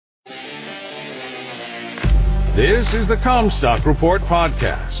This is the Comstock Report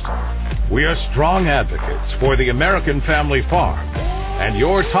podcast. We are strong advocates for the American family farm and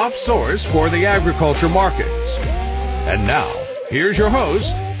your top source for the agriculture markets. And now, here's your host,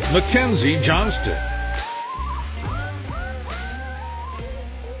 Mackenzie Johnston.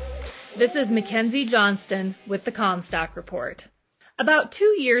 This is Mackenzie Johnston with the Comstock Report. About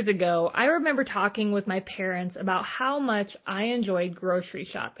 2 years ago, I remember talking with my parents about how much I enjoyed grocery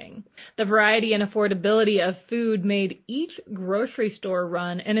shopping. The variety and affordability of food made each grocery store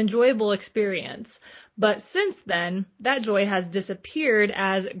run an enjoyable experience. But since then, that joy has disappeared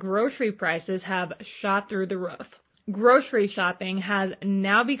as grocery prices have shot through the roof. Grocery shopping has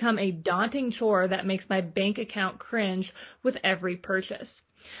now become a daunting chore that makes my bank account cringe with every purchase.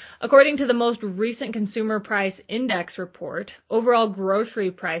 According to the most recent Consumer Price Index report, overall grocery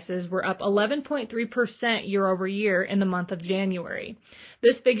prices were up 11.3% year over year in the month of January.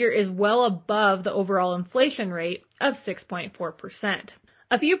 This figure is well above the overall inflation rate of 6.4%.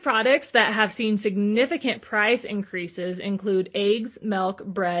 A few products that have seen significant price increases include eggs, milk,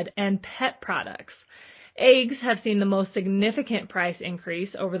 bread, and pet products. Eggs have seen the most significant price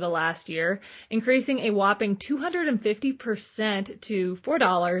increase over the last year, increasing a whopping 250% to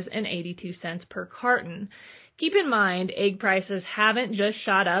 $4.82 per carton. Keep in mind, egg prices haven't just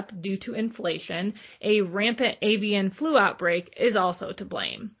shot up due to inflation. A rampant avian flu outbreak is also to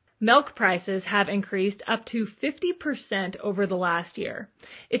blame. Milk prices have increased up to 50% over the last year.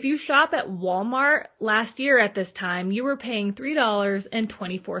 If you shop at Walmart last year at this time, you were paying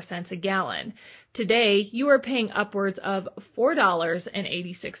 $3.24 a gallon. Today, you are paying upwards of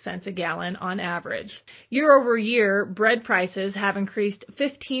 $4.86 a gallon on average. Year over year, bread prices have increased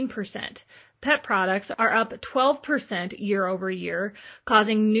 15%. Pet products are up 12% year over year,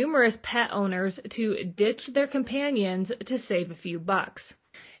 causing numerous pet owners to ditch their companions to save a few bucks.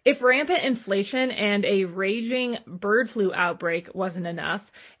 If rampant inflation and a raging bird flu outbreak wasn't enough,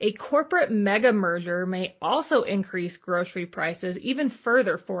 a corporate mega merger may also increase grocery prices even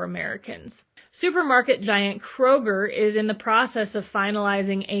further for Americans. Supermarket giant Kroger is in the process of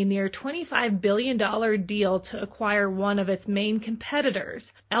finalizing a near $25 billion deal to acquire one of its main competitors,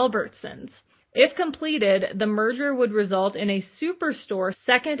 Albertsons. If completed, the merger would result in a superstore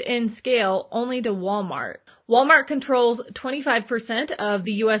second in scale only to Walmart. Walmart controls 25% of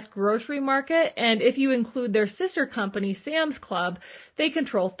the U.S. grocery market, and if you include their sister company, Sam's Club, they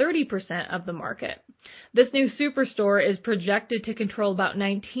control 30% of the market. This new superstore is projected to control about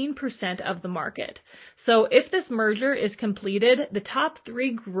 19% of the market. So if this merger is completed, the top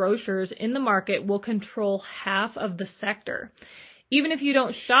 3 grocers in the market will control half of the sector. Even if you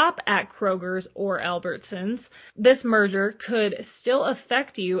don't shop at Kroger's or Albertsons, this merger could still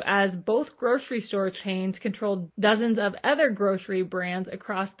affect you as both grocery store chains control dozens of other grocery brands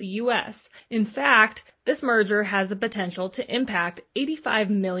across the U.S. In fact, this merger has the potential to impact 85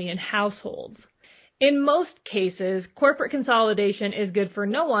 million households. In most cases, corporate consolidation is good for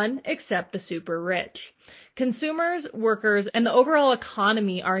no one except the super rich. Consumers, workers, and the overall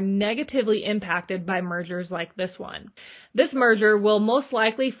economy are negatively impacted by mergers like this one. This merger will most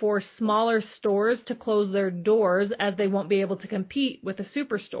likely force smaller stores to close their doors as they won't be able to compete with a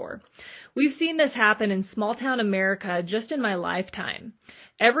superstore. We've seen this happen in small-town America just in my lifetime.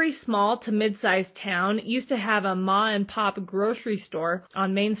 Every small to mid-sized town used to have a ma-and-pop grocery store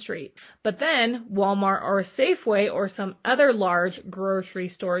on Main Street. But then Walmart or Safeway or some other large grocery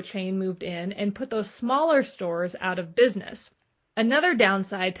store chain moved in and put those smaller stores out of business. Another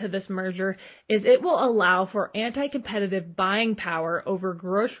downside to this merger is it will allow for anti-competitive buying power over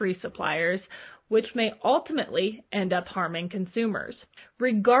grocery suppliers, which may ultimately end up harming consumers.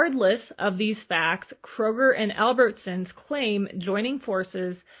 Regardless of these facts, Kroger and Albertsons claim joining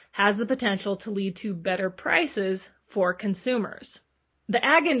forces has the potential to lead to better prices for consumers. The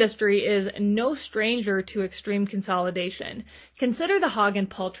ag industry is no stranger to extreme consolidation. Consider the hog and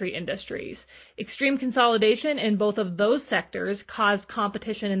poultry industries. Extreme consolidation in both of those sectors caused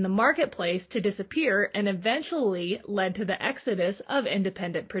competition in the marketplace to disappear and eventually led to the exodus of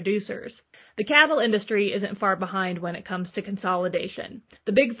independent producers. The cattle industry isn't far behind when it comes to consolidation.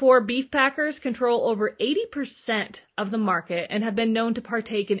 The Big Four beef packers control over 80% of the market and have been known to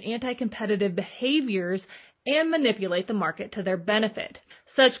partake in anti-competitive behaviors and manipulate the market to their benefit.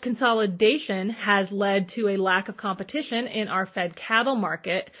 Such consolidation has led to a lack of competition in our fed cattle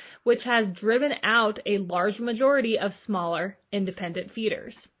market, which has driven out a large majority of smaller independent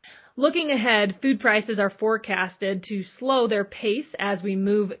feeders. Looking ahead, food prices are forecasted to slow their pace as we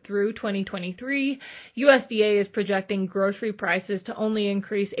move through 2023. USDA is projecting grocery prices to only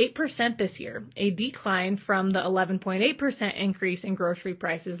increase 8% this year, a decline from the 11.8% increase in grocery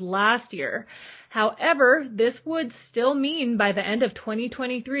prices last year. However, this would still mean by the end of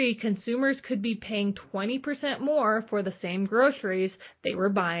 2023, consumers could be paying 20% more for the same groceries they were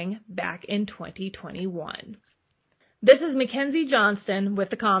buying back in 2021. This is Mackenzie Johnston with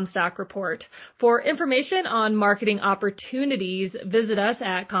the Comstock Report. For information on marketing opportunities, visit us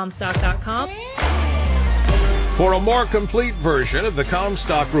at Comstock.com. For a more complete version of the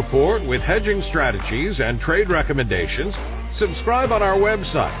Comstock Report with hedging strategies and trade recommendations, subscribe on our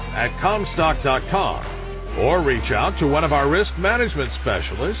website at Comstock.com or reach out to one of our risk management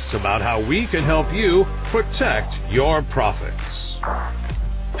specialists about how we can help you protect your profits.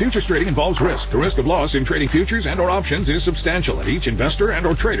 Futures trading involves risk. The risk of loss in trading futures and/or options is substantial, and each investor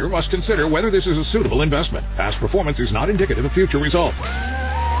and/or trader must consider whether this is a suitable investment. Past performance is not indicative of future results.